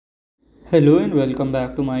Hello and welcome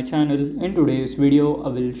back to my channel. In today's video I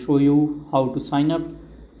will show you how to sign up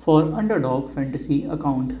for Underdog Fantasy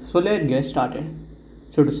account. So let's get started.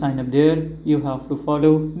 So to sign up there you have to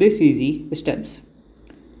follow these easy steps.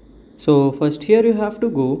 So first here you have to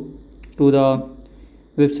go to the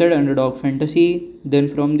website Underdog Fantasy. Then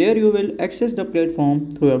from there you will access the platform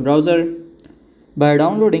through your browser by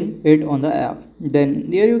downloading it on the app. Then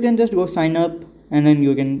there you can just go sign up and then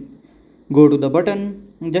you can go to the button,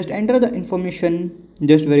 just enter the information,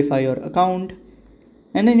 just verify your account,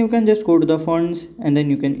 and then you can just go to the funds and then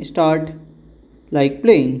you can start like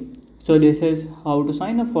playing. So this is how to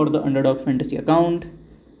sign up for the Underdog Fantasy account.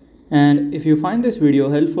 And if you find this video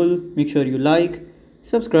helpful, make sure you like,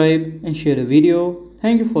 subscribe and share the video.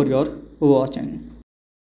 Thank you for your watching.